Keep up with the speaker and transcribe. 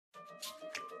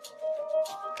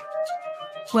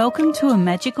Welcome to A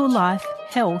Magical Life,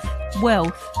 Health,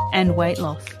 Wealth and Weight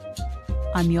Loss.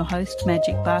 I'm your host,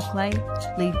 Magic Barclay,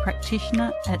 lead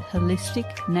practitioner at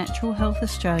Holistic Natural Health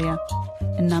Australia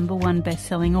and #1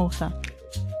 best-selling author.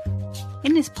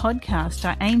 In this podcast,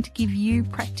 I aim to give you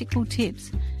practical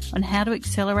tips on how to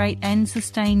accelerate and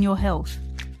sustain your health,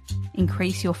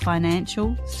 increase your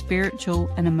financial, spiritual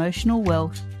and emotional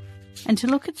wealth, and to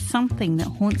look at something that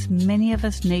haunts many of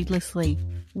us needlessly,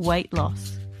 weight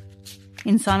loss.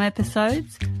 In some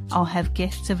episodes, I'll have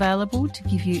guests available to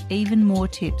give you even more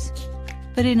tips,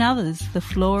 but in others, the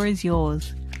floor is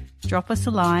yours. Drop us a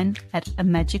line at A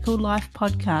Magical Life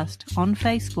Podcast on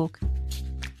Facebook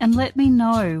and let me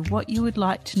know what you would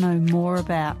like to know more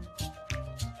about.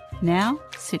 Now,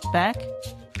 sit back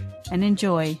and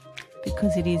enjoy,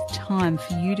 because it is time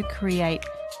for you to create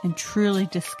and truly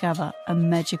discover a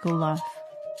magical life.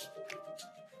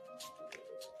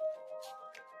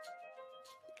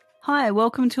 Hi,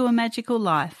 welcome to A Magical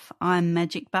Life. I'm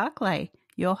Magic Barclay,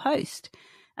 your host.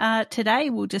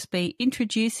 Today we'll just be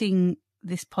introducing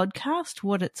this podcast,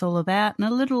 what it's all about, and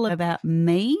a little about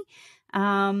me.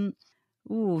 Very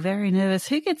nervous.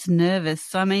 Who gets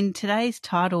nervous? I mean, today's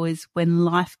title is When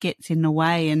Life Gets in the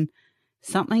Way, and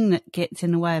something that gets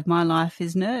in the way of my life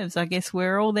is nerves. I guess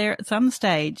we're all there at some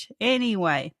stage.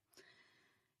 Anyway,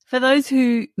 for those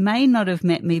who may not have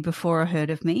met me before or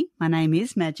heard of me, my name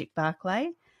is Magic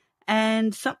Barclay.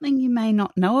 And something you may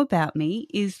not know about me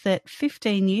is that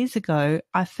 15 years ago,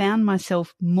 I found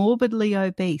myself morbidly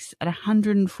obese at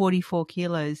 144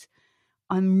 kilos.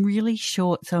 I'm really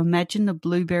short, so imagine the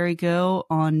blueberry girl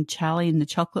on Charlie and the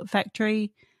Chocolate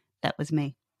Factory. That was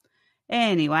me.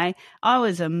 Anyway, I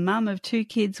was a mum of 2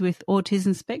 kids with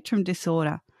autism spectrum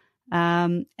disorder,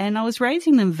 and I was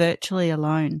raising them virtually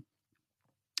alone.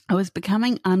 I was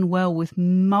becoming unwell with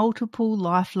multiple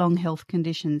lifelong health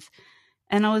conditions,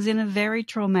 and I was in a very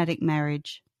traumatic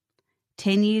marriage.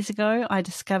 10 years ago, I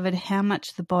discovered how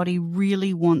much the body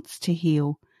really wants to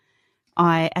heal.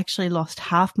 I actually lost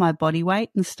half my body weight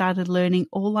and started learning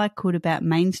all I could about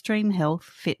mainstream health,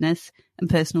 fitness, and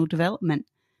personal development.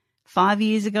 5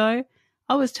 years ago,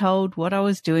 I was told what I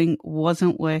was doing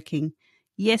wasn't working.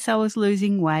 Yes, I was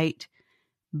losing weight,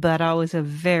 but I was a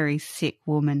very sick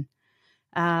woman.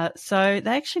 So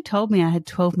they actually told me I had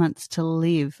 12 months to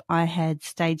live. I had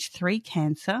stage 3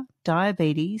 cancer,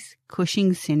 diabetes,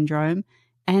 Cushing's syndrome,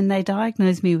 and they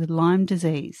diagnosed me with Lyme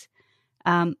disease.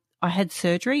 I had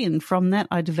surgery, and from that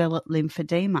I developed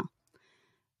lymphedema.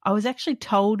 I was actually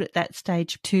told at that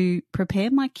stage to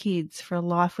prepare my kids for a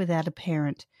life without a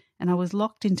parent, and I was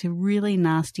locked into really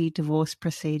nasty divorce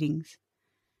proceedings.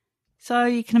 So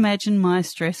you can imagine my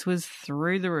stress was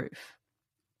through the roof.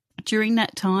 During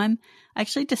that time, I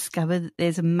actually discovered that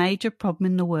there's a major problem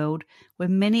in the world where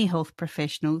many health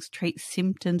professionals treat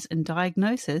symptoms and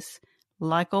diagnosis,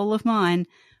 like all of mine,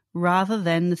 rather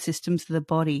than the systems of the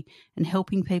body, and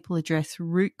helping people address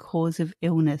root cause of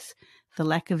illness, the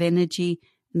lack of energy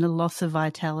and the loss of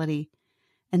vitality.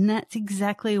 And that's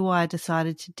exactly why I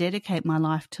decided to dedicate my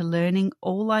life to learning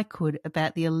all I could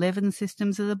about the 11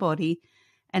 systems of the body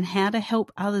and how to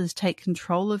help others take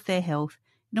control of their health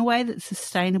in a way that's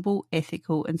sustainable,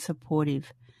 ethical and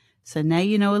supportive. So now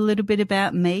you know a little bit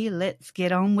about me. Let's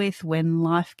get on with When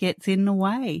Life Gets in the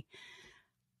Way.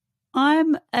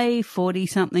 I'm a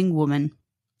 40-something woman,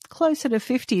 closer to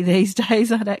 50 these days.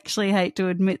 I'd actually hate to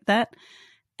admit that.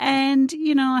 And,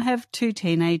 I have 2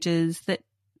 teenagers that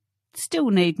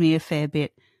still need me a fair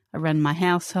bit. I run my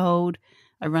household,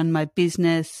 I run my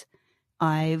business,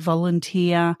 I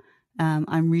volunteer.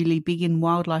 I'm really big in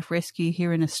wildlife rescue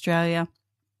here in Australia.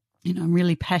 I'm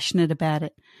really passionate about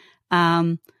it.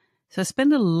 So I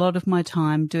spend a lot of my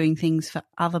time doing things for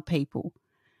other people.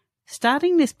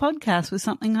 Starting this podcast was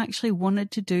something I actually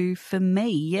wanted to do for me.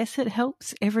 Yes, it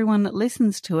helps everyone that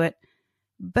listens to it,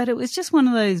 but it was just one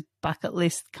of those bucket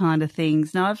list kind of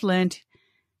things. Now, I've learned,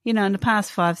 in the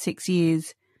past 5-6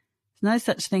 years, there's no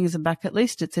such thing as a bucket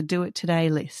list. It's a do it today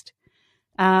list.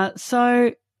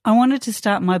 So I wanted to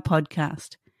start my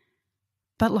podcast,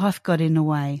 but life got in the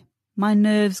way. My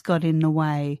nerves got in the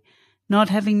way. Not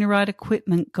having the right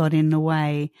equipment got in the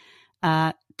way.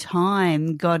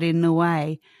 Time got in the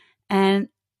way. And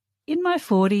in my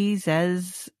 40s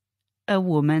as a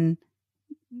woman,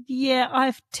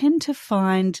 I tend to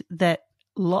find that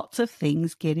lots of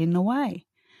things get in the way.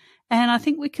 And I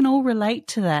think we can all relate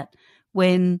to that.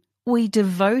 When we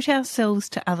devote ourselves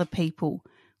to other people,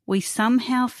 we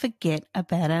somehow forget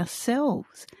about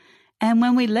ourselves. And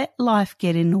when we let life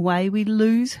get in the way, we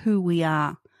lose who we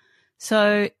are.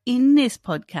 So in this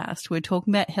podcast, we're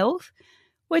talking about health,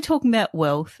 we're talking about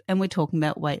wealth, and we're talking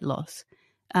about weight loss.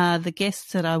 The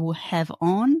guests that I will have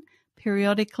on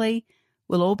periodically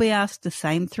will all be asked the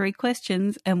same 3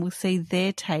 questions, and we'll see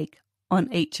their take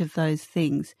on each of those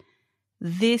things.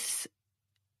 This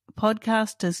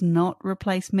podcast does not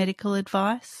replace medical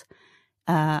advice.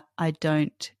 I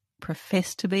don't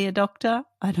profess to be a doctor.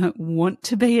 I don't want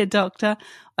to be a doctor.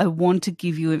 I want to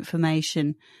give you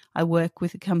information. I work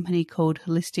with a company called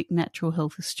Holistic Natural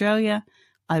Health Australia.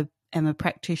 I am a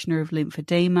practitioner of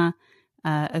lymphedema,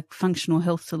 a functional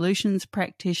health solutions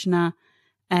practitioner,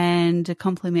 and a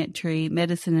complementary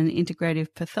medicine and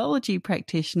integrative pathology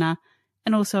practitioner,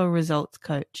 and also a results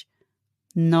coach.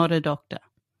 Not a doctor.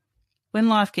 When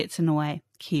life gets in the way,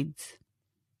 kids.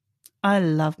 I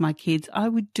love my kids. I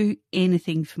would do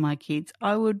anything for my kids.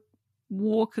 I would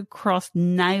walk across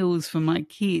nails for my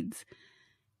kids.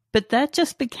 But that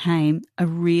just became a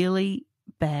really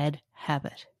bad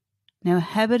habit. Now, a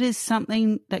habit is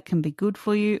something that can be good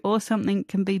for you or something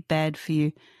can be bad for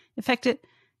you. In fact, it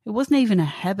wasn't even a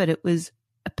habit. It was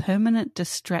a permanent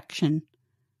distraction.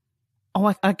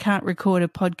 Oh, I can't record a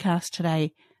podcast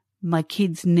today. My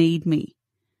kids need me.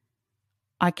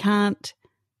 I can't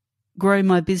grow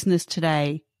my business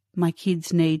today. My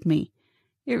kids need me.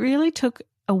 It really took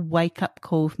a wake-up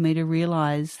call for me to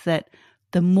realize that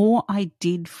the more I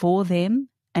did for them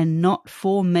and not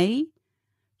for me,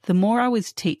 the more I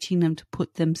was teaching them to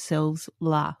put themselves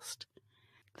last.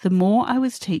 The more I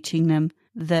was teaching them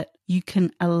that you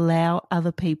can allow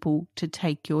other people to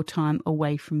take your time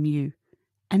away from you.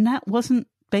 And that wasn't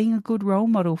being a good role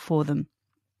model for them.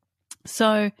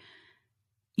 So,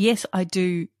 yes, I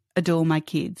do adore my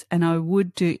kids and I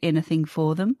would do anything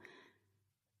for them.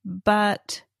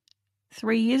 But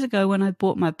 3 years ago when I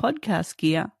bought my podcast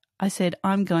gear, I said,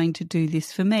 I'm going to do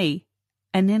this for me.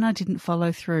 And then I didn't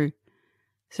follow through.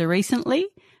 So recently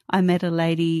I met a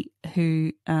lady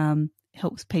who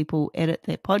helps people edit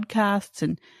their podcasts,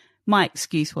 and my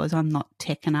excuse was I'm not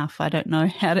tech enough. I don't know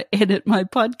how to edit my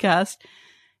podcast.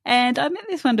 And I met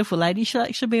this wonderful lady. She'll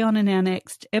actually be on in our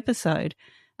next episode.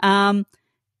 And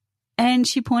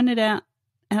she pointed out,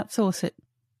 outsource it.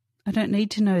 I don't need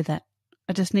to know that.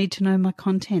 I just need to know my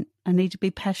content. I need to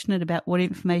be passionate about what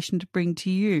information to bring to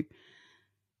you.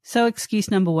 So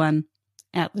excuse number 1,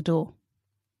 out the door.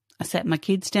 I sat my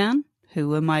kids down, who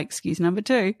were my excuse number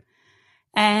 2,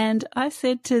 and I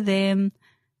said to them,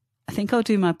 I think I'll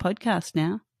do my podcast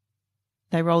now.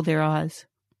 They rolled their eyes.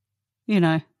 You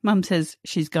know, Mum says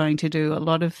she's going to do a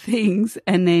lot of things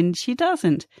and then she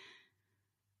doesn't.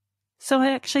 So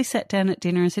I actually sat down at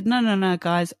dinner and said, no,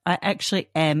 guys, I actually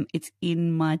am. It's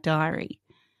in my diary.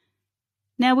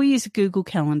 Now we use a Google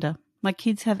Calendar. My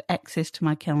kids have access to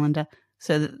my calendar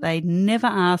so that they never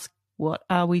ask, what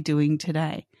are we doing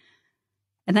today?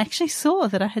 And I actually saw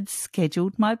that I had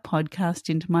scheduled my podcast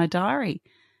into my diary.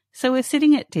 So we're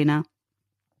sitting at dinner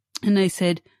and they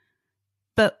said,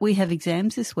 but we have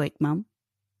exams this week, Mum.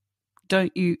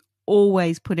 Don't you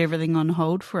always put everything on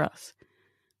hold for us?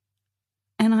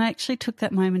 And I actually took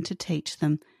that moment to teach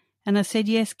them. And I said,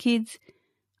 yes, kids,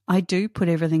 I do put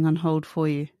everything on hold for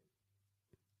you.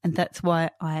 And that's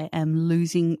why I am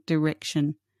losing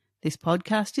direction. This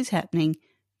podcast is happening.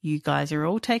 You guys are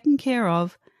all taken care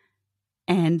of.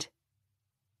 And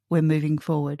we're moving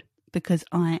forward because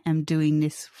I am doing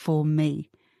this for me.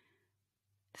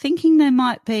 Thinking they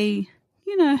might be,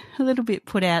 a little bit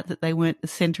put out that they weren't the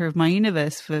center of my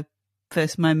universe for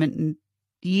first moment in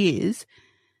years,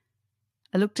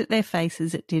 I looked at their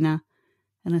faces at dinner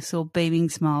and I saw beaming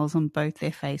smiles on both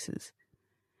their faces.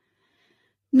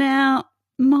 Now,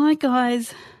 my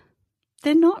guys,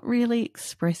 they're not really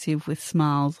expressive with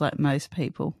smiles like most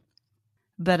people.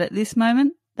 But at this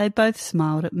moment, they both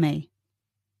smiled at me.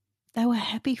 They were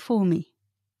happy for me.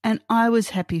 And I was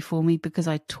happy for me because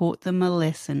I taught them a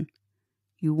lesson.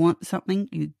 You want something,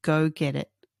 you go get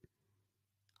it.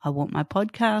 I want my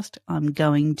podcast, I'm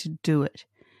going to do it.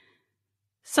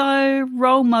 So,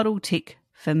 role model tick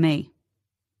for me.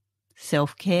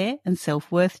 Self-care and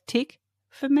self-worth tick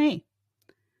for me.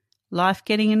 Life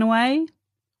getting in the way?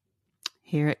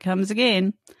 Here it comes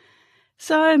again.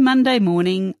 So Monday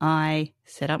morning, I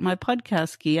set up my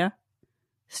podcast gear,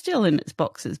 still in its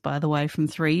boxes, by the way, from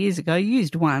 3 years ago,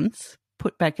 used once,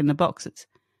 put back in the boxes.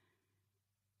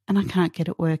 And I can't get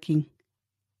it working.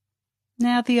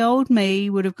 Now, the old me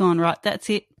would have gone, right, that's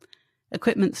it.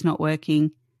 Equipment's not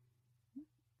working.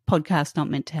 Podcast's not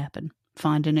meant to happen.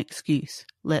 Find an excuse.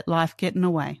 Let life get in the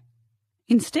way.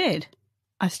 Instead,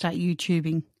 I start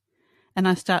YouTubing and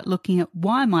I start looking at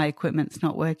why my equipment's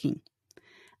not working.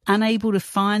 Unable to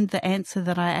find the answer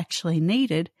that I actually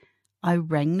needed, I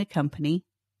rang the company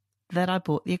that I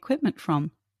bought the equipment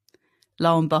from.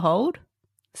 Lo and behold,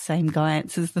 The same guy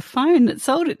answers the phone that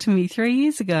sold it to me 3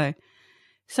 years ago.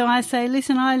 So I say,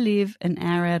 listen, I live an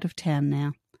hour out of town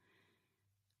now.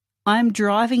 I'm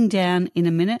driving down in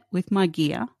a minute with my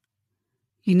gear.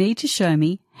 You need to show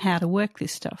me how to work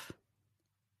this stuff.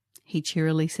 He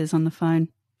cheerily says on the phone,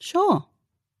 sure,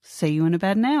 see you in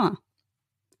about an hour.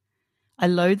 I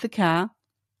load the car.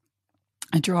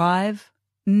 I drive,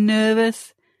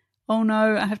 nervous. Oh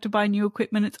no, I have to buy new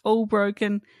equipment. It's all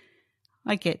broken.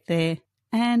 I get there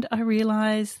and I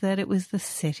realize that it was the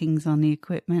settings on the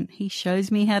equipment. He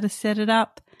shows me how to set it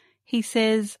up. He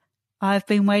says, I've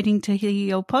been waiting to hear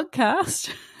your podcast.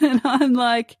 And I'm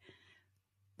like,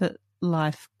 but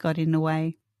life got in the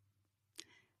way.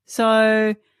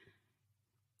 So,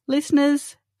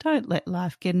 listeners, don't let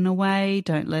life get in the way.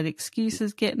 Don't let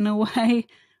excuses get in the way.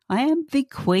 I am the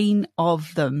queen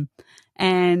of them.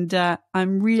 And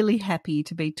I'm really happy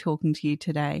to be talking to you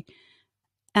today.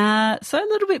 So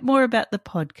a little bit more about the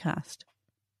podcast.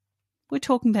 We're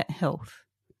talking about health.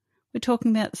 We're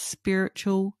talking about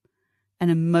spiritual and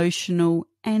emotional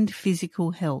and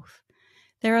physical health.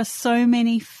 There are so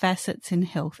many facets in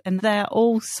health and they are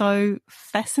all so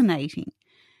fascinating.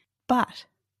 But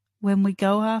when we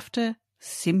go after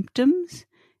symptoms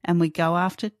and we go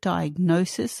after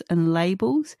diagnosis and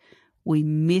labels, we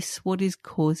miss what is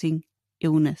causing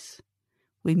illness.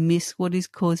 We miss what is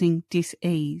causing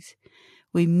dis-ease.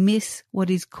 We miss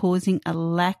what is causing a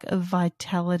lack of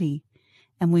vitality,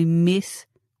 and we miss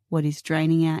what is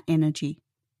draining our energy.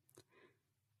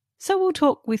 So we'll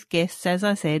talk with guests, as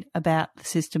I said, about the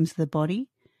systems of the body.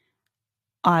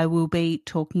 I will be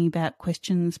talking about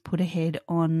questions put ahead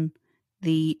on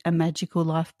the A Magical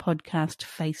Life podcast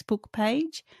Facebook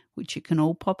page, which you can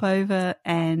all pop over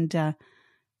and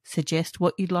suggest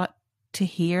what you'd like to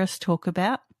hear us talk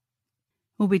about.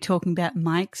 We'll be talking about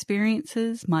my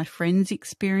experiences, my friends'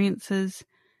 experiences.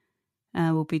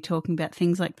 We'll be talking about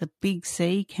things like the big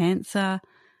C, cancer.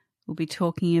 We'll be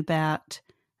talking about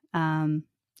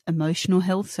emotional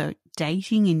health, so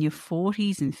dating in your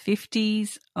 40s and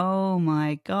 50s. Oh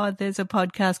my God, there's a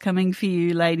podcast coming for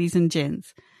you, ladies and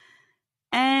gents.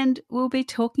 And we'll be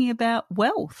talking about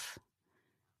wealth.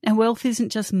 And wealth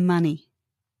isn't just money.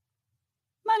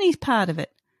 Money's part of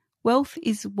it. Wealth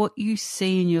is what you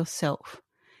see in yourself.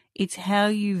 It's how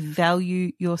you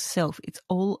value yourself. It's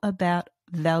all about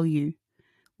value.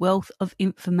 Wealth of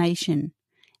information.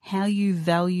 How you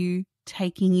value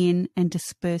taking in and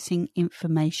dispersing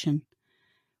information.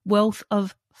 Wealth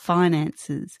of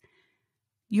finances.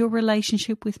 Your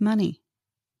relationship with money.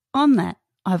 On that,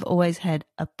 I've always had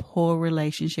a poor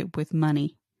relationship with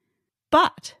money.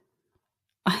 But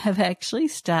I have actually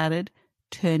started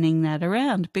turning that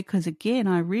around because, again,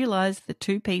 I realized the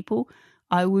two people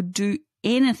I would do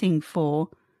anything for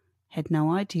had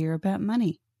no idea about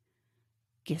money.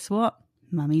 Guess what?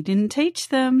 Mummy didn't teach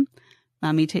them.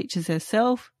 Mummy teaches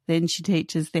herself, then she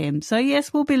teaches them. So,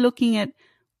 yes, we'll be looking at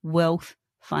wealth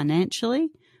financially,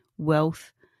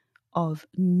 wealth of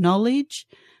knowledge.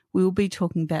 We'll be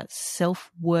talking about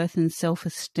self-worth and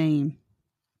self-esteem.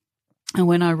 And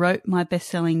when I wrote my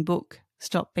best-selling book,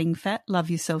 Stop Being Fat, Love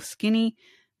Yourself Skinny,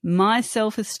 my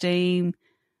self-esteem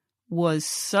was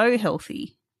so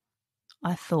healthy,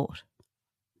 I thought.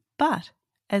 But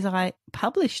as I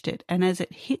published it and as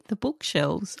it hit the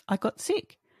bookshelves, I got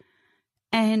sick.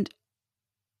 And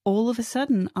all of a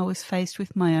sudden, I was faced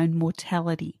with my own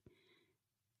mortality.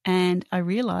 And I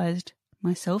realized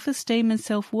my self-esteem and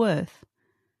self-worth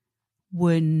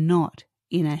were not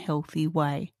in a healthy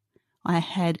way. I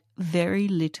had very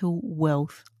little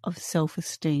wealth of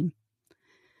self-esteem.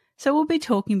 So we'll be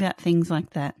talking about things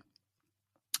like that.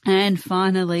 And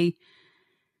finally,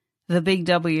 the big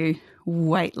W,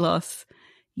 weight loss.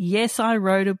 Yes, I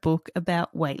wrote a book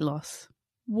about weight loss.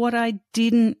 What I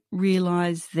didn't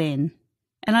realize then,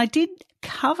 and I did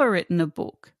cover it in a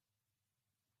book,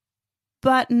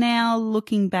 but now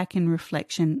looking back in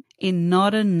reflection, in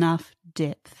not enough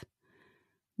depth.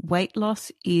 Weight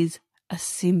loss is a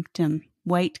symptom.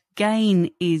 Weight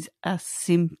gain is a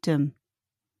symptom.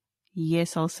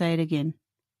 Yes, I'll say it again.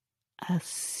 A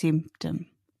symptom.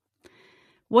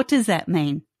 What does that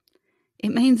mean? It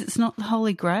means it's not the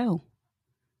Holy Grail.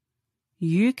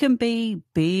 You can be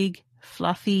big,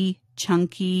 fluffy,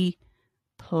 chunky,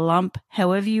 plump,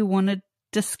 however you want to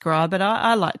describe it.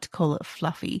 I like to call it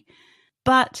fluffy.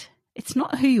 But it's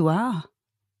not who you are.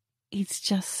 It's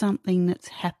just something that's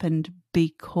happened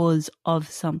because of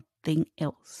something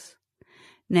else.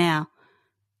 Now,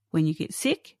 when you get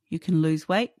sick, you can lose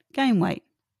weight, gain weight.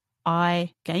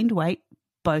 I gained weight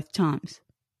both times.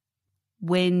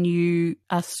 When you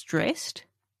are stressed,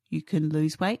 you can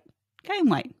lose weight, gain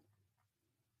weight.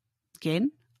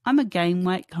 Again, I'm a gain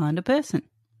weight kind of person.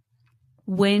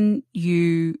 When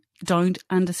you don't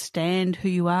understand who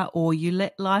you are or you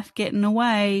let life get in the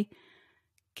way,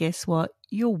 guess what?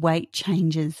 Your weight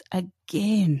changes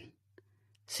again.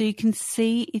 So you can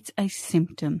see it's a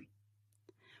symptom.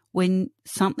 When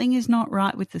something is not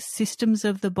right with the systems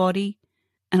of the body,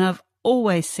 and I've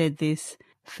always said this,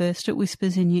 first it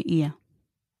whispers in your ear.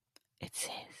 It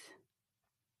says,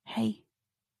 hey,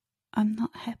 I'm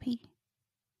not happy.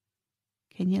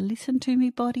 Can you listen to me,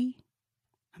 body?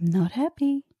 I'm not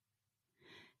happy.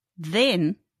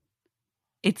 Then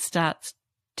it starts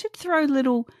to throw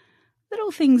little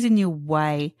things in your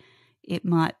way. It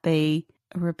might be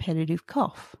a repetitive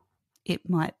cough. It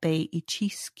might be itchy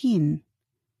skin.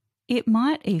 It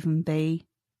might even be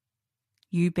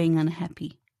you being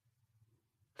unhappy.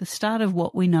 The start of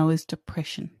what we know as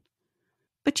depression.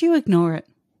 But you ignore it.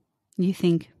 You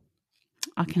think,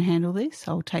 I can handle this.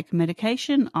 I'll take a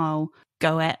medication. I'll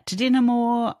go out to dinner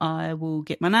more. I will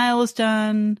get my nails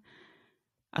done.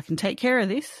 I can take care of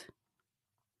this.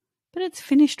 But it's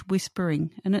finished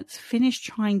whispering and it's finished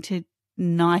trying to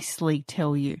nicely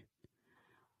tell you.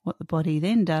 What the body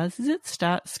then does is it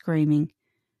starts screaming.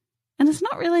 And it's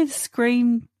not really the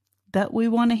scream that we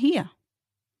want to hear.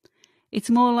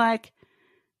 It's more like,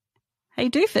 hey,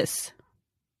 doofus.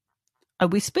 I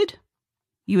whispered.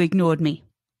 You ignored me.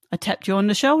 I tapped you on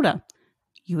the shoulder.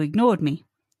 You ignored me.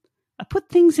 I put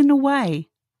things in the way.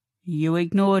 You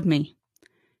ignored me.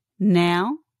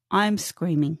 Now I'm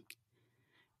screaming.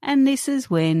 And this is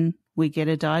when we get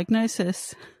a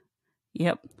diagnosis.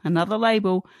 Yep, another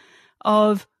label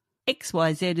of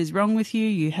XYZ is wrong with you.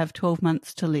 You have 12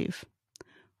 months to live.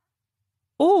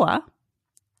 Or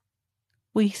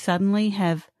we suddenly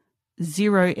have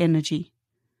zero energy.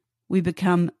 We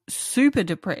become super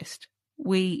depressed.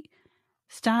 We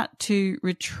start to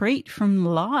retreat from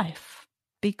life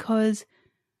because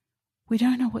we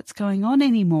don't know what's going on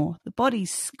anymore. The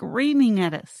body's screaming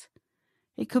at us.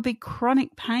 It could be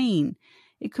chronic pain.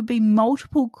 It could be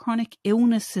multiple chronic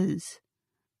illnesses.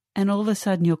 And all of a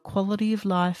sudden your quality of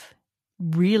life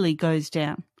really goes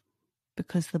down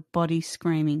because the body's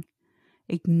screaming.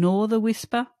 Ignore the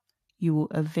whisper. You will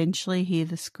eventually hear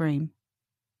the scream.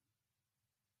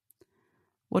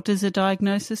 What does a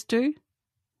diagnosis do?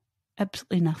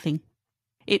 Absolutely nothing.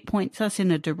 It points us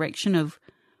in a direction of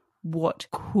what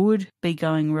could be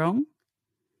going wrong,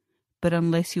 but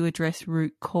unless you address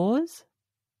root cause,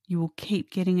 you will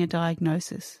keep getting a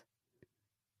diagnosis,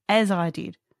 as I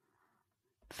did.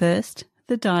 First,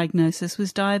 the diagnosis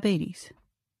was diabetes.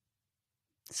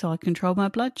 So I controlled my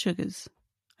blood sugars.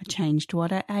 I changed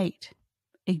what I ate,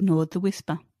 ignored the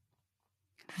whisper.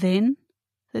 Then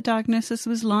the diagnosis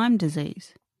was Lyme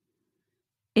disease.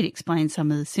 It explained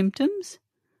some of the symptoms.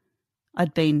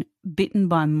 I'd been bitten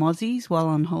by mozzies while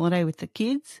on holiday with the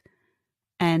kids,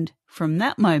 and from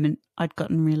that moment I'd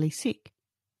gotten really sick.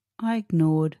 I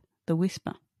ignored the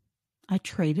whisper. I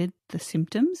treated the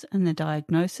symptoms and the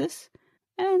diagnosis,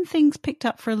 and things picked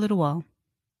up for a little while.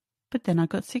 But then I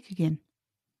got sick again.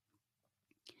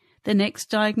 The next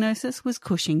diagnosis was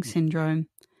Cushing's syndrome.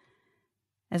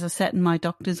 As I sat in my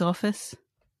doctor's office,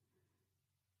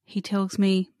 he tells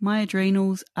me my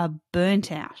adrenals are burnt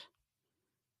out.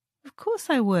 Of course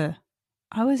they were.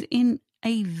 I was in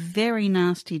a very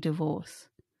nasty divorce.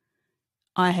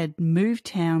 I had moved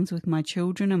towns with my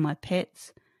children and my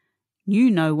pets,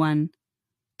 knew no one,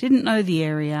 didn't know the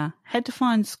area, had to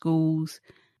find schools.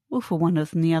 Well, for one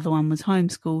of them, the other one was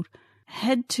homeschooled.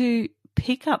 Had to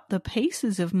pick up the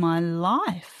pieces of my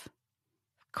life.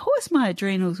 Of course my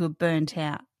adrenals were burnt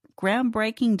out.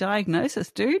 Groundbreaking diagnosis,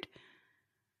 dude.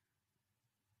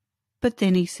 But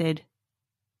then he said,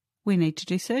 we need to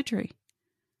do surgery.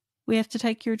 We have to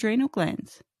take your adrenal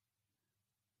glands.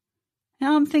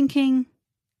 Now I'm thinking,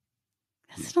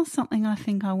 that's not something I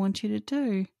think I want you to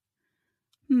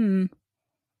do.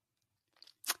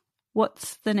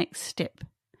 What's the next step?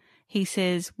 He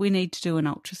says, we need to do an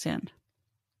ultrasound.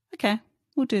 Okay,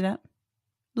 we'll do that.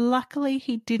 Luckily,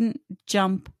 he didn't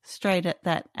jump straight at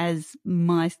that as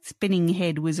my spinning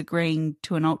head was agreeing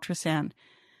to an ultrasound.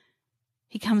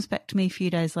 He comes back to me a few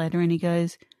days later and he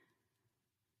goes,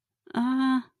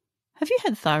 have you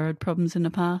had thyroid problems in the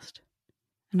past?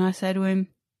 And I say to him,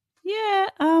 yeah,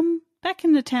 back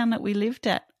in the town that we lived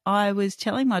at, I was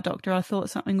telling my doctor I thought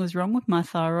something was wrong with my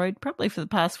thyroid probably for the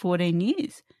past 14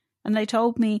 years. And they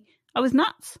told me I was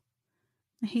nuts.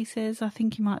 He says, I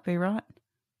think you might be right.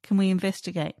 Can we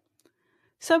investigate?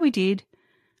 So we did.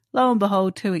 Lo and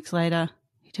behold, 2 weeks later,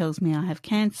 he tells me I have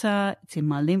cancer. It's in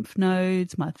my lymph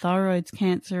nodes. My thyroid's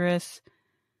cancerous.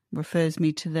 Refers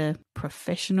me to the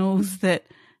professionals that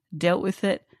dealt with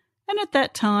it. And at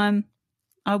that time,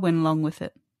 I went along with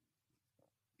it.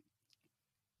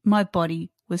 My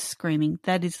body was screaming.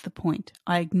 That is the point.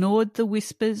 I ignored the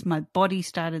whispers. My body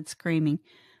started screaming.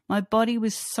 My body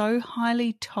was so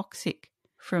highly toxic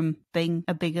from being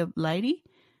a bigger lady.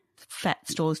 Fat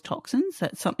stores toxins.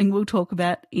 That's something we'll talk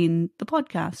about in the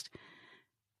podcast.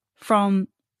 From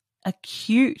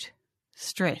acute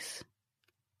stress,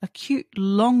 acute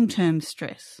long-term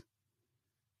stress,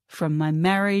 from my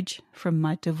marriage, from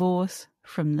my divorce,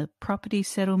 from the property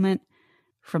settlement,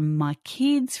 from my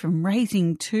kids, from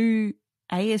raising 2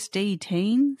 ASD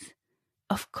teens.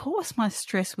 Of course, my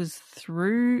stress was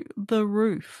through the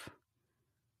roof.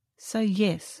 So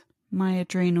yes, my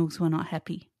adrenals were not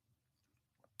happy.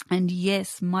 And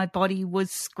yes, my body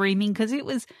was screaming because it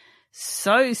was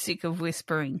so sick of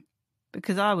whispering,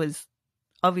 because I was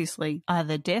obviously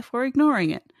either deaf or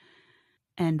ignoring it.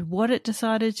 And what it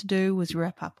decided to do was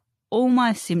wrap up all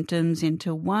my symptoms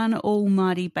into one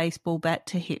almighty baseball bat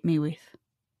to hit me with.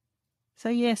 So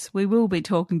yes, we will be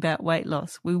talking about weight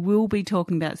loss. We will be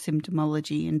talking about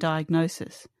symptomology and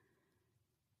diagnosis.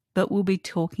 But we'll be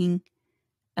talking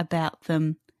about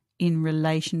them in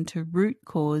relation to root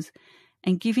cause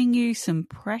and giving you some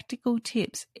practical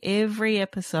tips every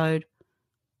episode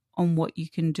on what you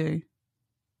can do.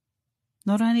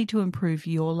 Not only to improve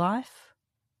your life,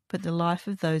 but the life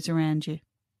of those around you.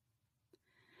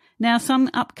 Now, some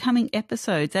upcoming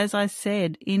episodes, as I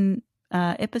said, in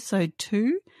episode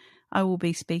 2, I will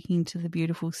be speaking to the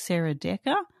beautiful Sarah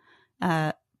Decker,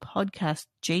 podcast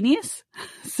genius.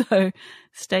 So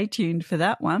stay tuned for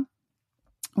that one.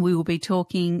 We will be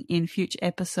talking in future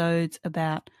episodes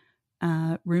about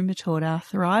rheumatoid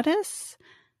arthritis.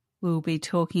 We'll be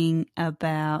talking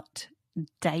about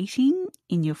dating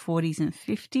in your 40s and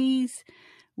 50s.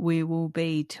 We will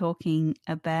be talking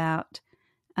about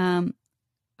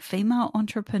female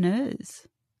entrepreneurs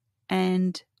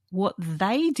and what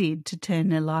they did to turn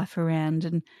their life around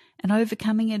and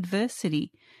overcoming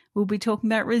adversity. We'll be talking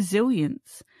about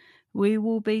resilience. We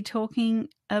will be talking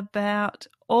about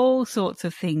all sorts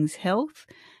of things, health.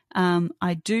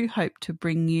 I do hope to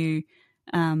bring you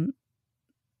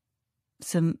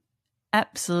some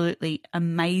absolutely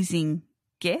amazing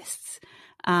guests.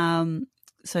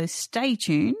 So stay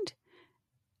tuned.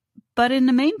 But in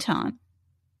the meantime,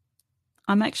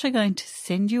 I'm actually going to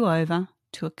send you over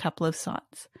to a couple of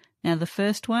sites. Now, the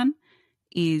first one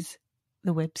is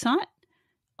the website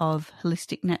of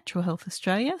Holistic Natural Health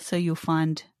Australia. So you'll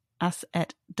find us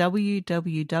at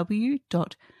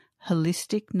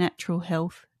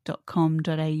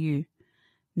www.holisticnaturalhealth.com.au.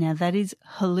 Now, that is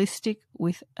holistic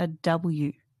with a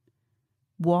W.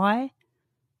 Why?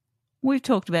 We've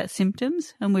talked about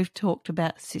symptoms and we've talked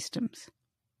about systems.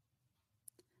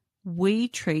 We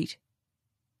treat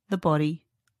the body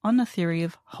on the theory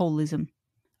of holism.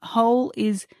 Whole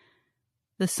is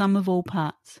the sum of all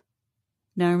parts.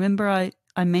 Now, remember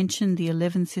I mentioned the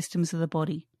 11 systems of the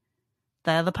body.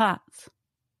 They are the parts.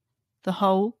 The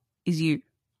whole is you.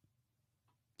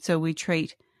 So we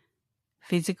treat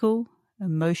physical,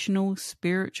 emotional,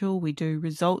 spiritual. We do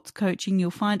results coaching. You'll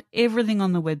find everything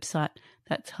on the website.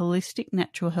 That's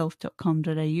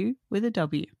holisticnaturalhealth.com.au with a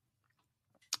W.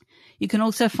 You can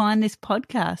also find this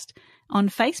podcast on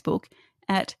Facebook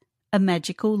at A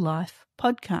Magical Life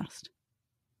Podcast.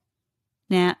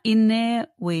 Now, in there,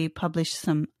 we publish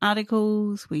some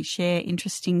articles, we share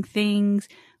interesting things,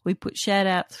 we put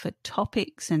shout-outs for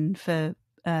topics and for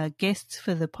guests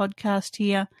for the podcast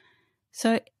here.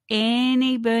 So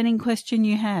any burning question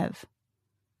you have,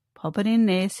 pop it in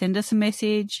there, send us a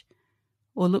message,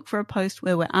 or look for a post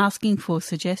where we're asking for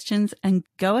suggestions and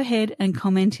go ahead and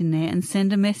comment in there and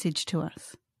send a message to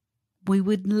us. We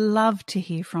would love to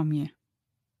hear from you.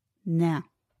 Now,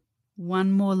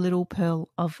 one more little pearl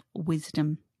of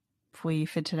wisdom for you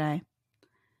for today.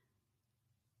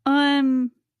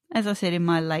 I'm, as I said, in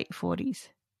my late 40s.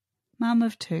 Mum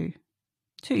of two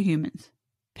humans.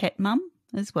 Pet mum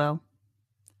as well.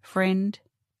 Friend,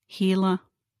 healer,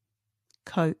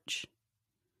 coach.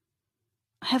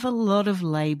 I have a lot of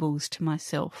labels to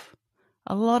myself,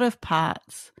 a lot of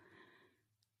parts.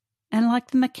 And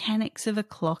like the mechanics of a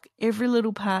clock, every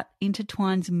little part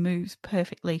intertwines and moves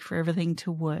perfectly for everything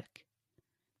to work.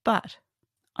 But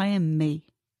I am me.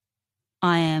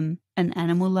 I am an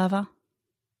animal lover.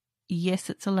 Yes,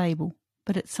 it's a label,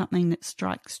 but it's something that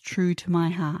strikes true to my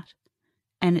heart.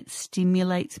 And it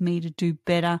stimulates me to do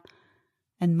better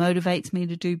and motivates me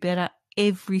to do better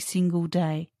every single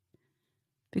day.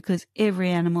 Because every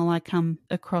animal I come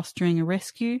across during a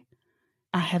rescue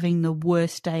are having the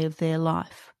worst day of their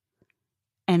life.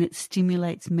 And it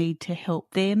stimulates me to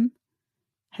help them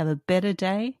have a better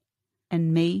day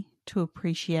and me to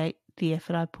appreciate the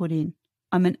effort I put in.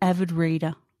 I'm an avid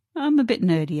reader. I'm a bit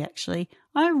nerdy, actually.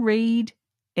 I read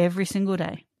every single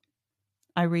day.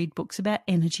 I read books about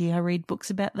energy. I read books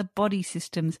about the body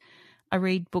systems. I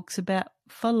read books about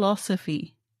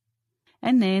philosophy.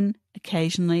 And then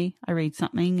occasionally I read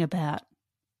something about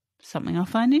something I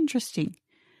find interesting.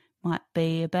 Might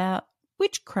be about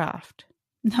witchcraft.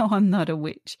 No, I'm not a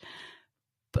witch,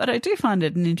 but I do find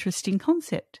it an interesting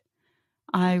concept.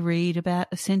 I read about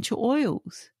essential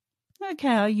oils. Okay,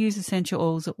 I use essential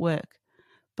oils at work,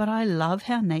 but I love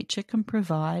how nature can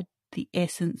provide the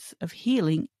essence of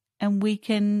healing and we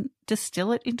can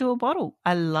distill it into a bottle.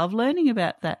 I love learning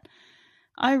about that.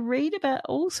 I read about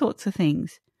all sorts of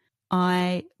things.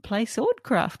 I play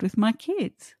swordcraft with my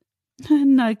kids.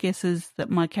 No guesses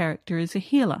that my character is a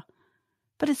healer,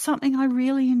 but it's something I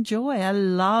really enjoy. I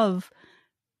love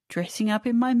dressing up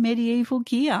in my medieval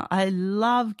gear. I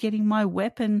love getting my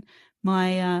weapon,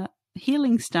 my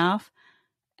healing staff,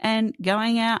 and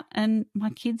going out and my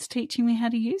kids teaching me how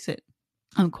to use it.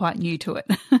 I'm quite new to it.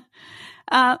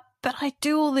 But I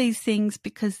do all these things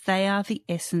because they are the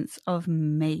essence of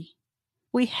me.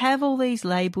 We have all these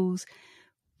labels.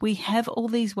 We have all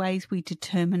these ways we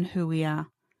determine who we are.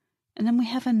 And then we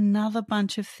have another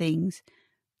bunch of things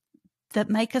that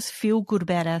make us feel good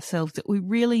about ourselves, that we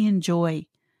really enjoy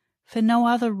for no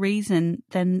other reason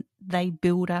than they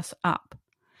build us up.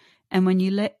 And when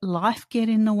you let life get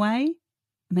in the way,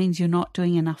 it means you're not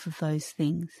doing enough of those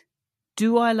things.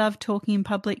 Do I love talking in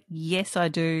public? Yes, I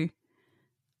do.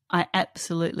 I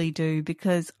absolutely do,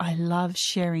 because I love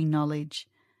sharing knowledge.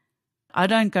 I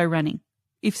don't go running.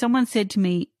 If someone said to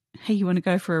me, hey, you want to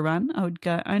go for a run? I would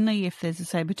go only if there's a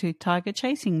saber-toothed tiger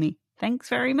chasing me. Thanks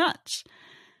very much.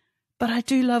 But I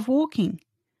do love walking.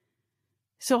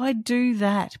 So I do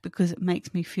that because it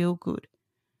makes me feel good.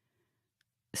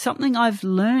 Something I've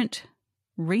learnt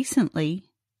recently,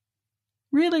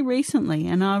 really recently,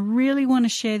 and I really want to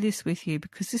share this with you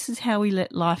because this is how we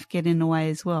let life get in the way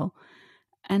as well.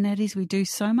 And that is, we do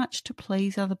so much to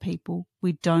please other people.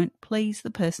 We don't please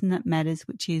the person that matters,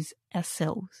 which is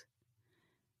ourselves.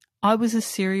 I was a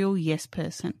serial yes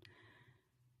person.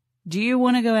 Do you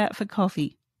want to go out for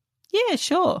coffee? Yeah,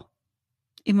 sure.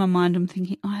 In my mind, I'm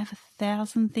thinking, I have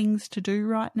 1,000 things to do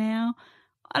right now.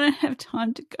 I don't have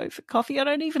time to go for coffee. I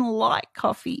don't even like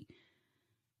coffee.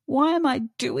 Why am I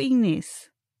doing this?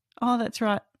 Oh, that's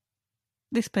right.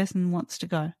 This person wants to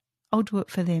go. I'll do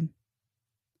it for them.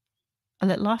 I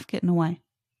let life get in the way.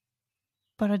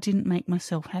 But I didn't make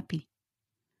myself happy.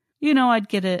 You know, I'd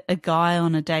get a guy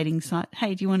on a dating site.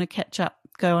 Hey, do you want to catch up?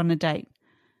 Go on a date.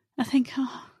 I think,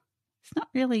 it's not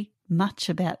really much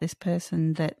about this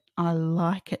person that I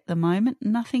like at the moment.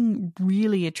 Nothing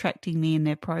really attracting me in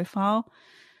their profile.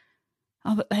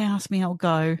 Oh, but they ask me, I'll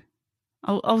go.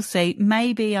 I'll see.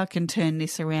 Maybe I can turn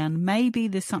this around. Maybe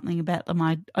there's something about them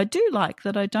I do like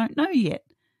that I don't know yet.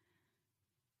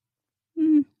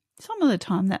 Some of the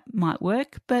time that might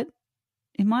work, but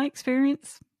in my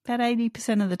experience, about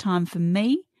 80% of the time for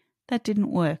me, that didn't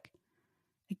work.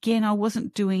 Again, I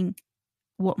wasn't doing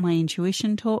what my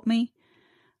intuition taught me.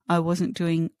 I wasn't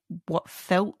doing what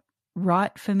felt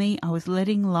right for me. I was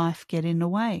letting life get in the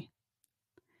way.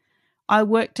 I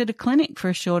worked at a clinic for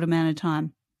a short amount of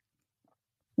time.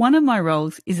 One of my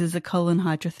roles is as a colon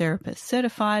hydrotherapist,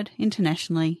 certified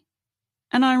internationally,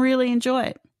 and I really enjoy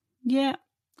it. Yeah,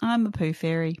 I'm a poo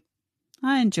fairy.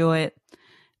 I enjoy it.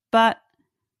 But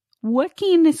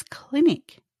working in this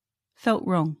clinic felt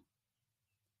wrong.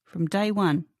 From day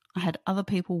one, I had other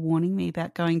people warning me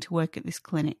about going to work at this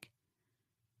clinic.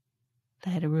 They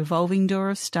had a revolving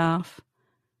door of staff.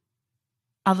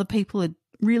 Other people had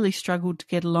really struggled to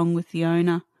get along with the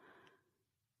owner.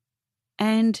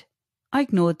 And I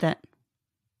ignored that.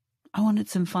 I wanted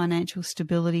some financial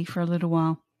stability for a little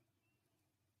while.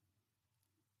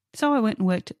 So I went and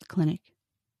worked at the clinic.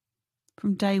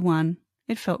 From day one,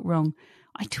 it felt wrong.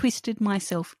 I twisted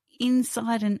myself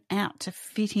inside and out to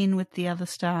fit in with the other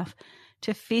staff,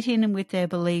 to fit in with their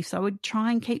beliefs. I would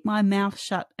try and keep my mouth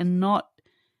shut and not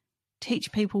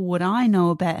teach people what I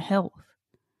know about health,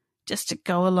 just to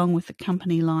go along with the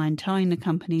company line, towing the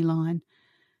company line.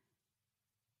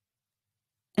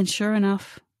 And sure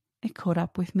enough, it caught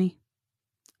up with me.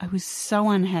 I was so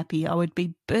unhappy. I would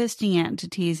be bursting out into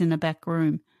tears in the back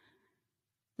room.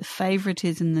 The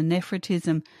favoritism, the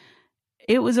nephrotism,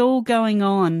 it was all going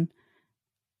on.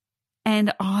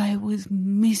 And I was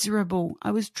miserable. I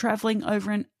was travelling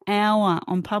over an hour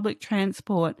on public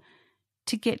transport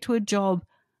to get to a job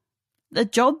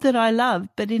that I loved,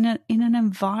 but in an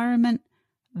environment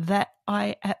that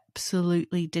I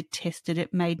absolutely detested.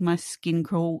 It made my skin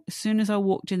crawl. As soon as I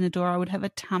walked in the door, I would have a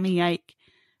tummy ache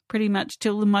pretty much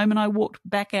till the moment I walked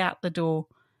back out the door.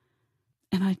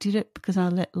 And I did it because I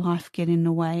let life get in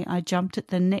the way. I jumped at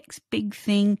the next big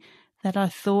thing that I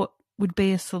thought would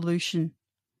be a solution.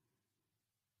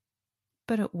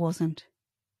 But it wasn't.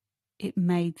 It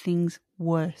made things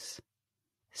worse.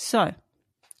 So,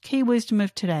 key wisdom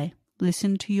of today,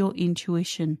 listen to your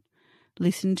intuition.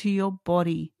 Listen to your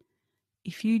body.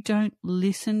 If you don't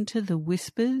listen to the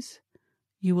whispers,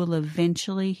 you will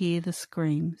eventually hear the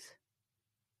screams.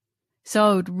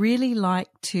 So I would really like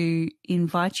to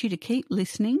invite you to keep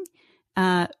listening.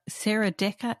 Sarah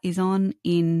Decker is on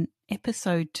in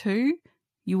episode 2.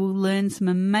 You will learn some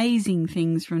amazing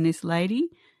things from this lady.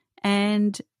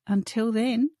 And until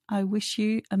then, I wish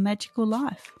you a magical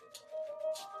life.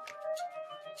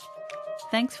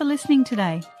 Thanks for listening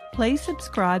today. Please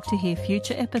subscribe to hear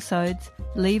future episodes,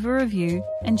 leave a review,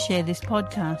 and share this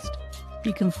podcast.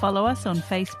 You can follow us on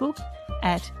Facebook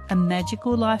at A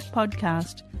Magical Life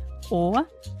Podcast or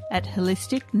at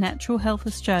Holistic Natural Health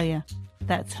Australia.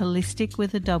 That's holistic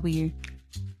with a W.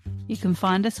 You can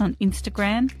find us on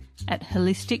Instagram at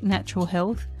Holistic Natural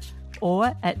Health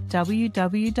or at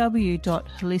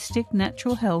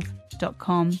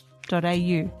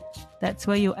www.holisticnaturalhealth.com.au. That's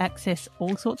where you'll access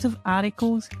all sorts of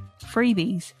articles,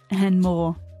 freebies, and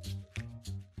more.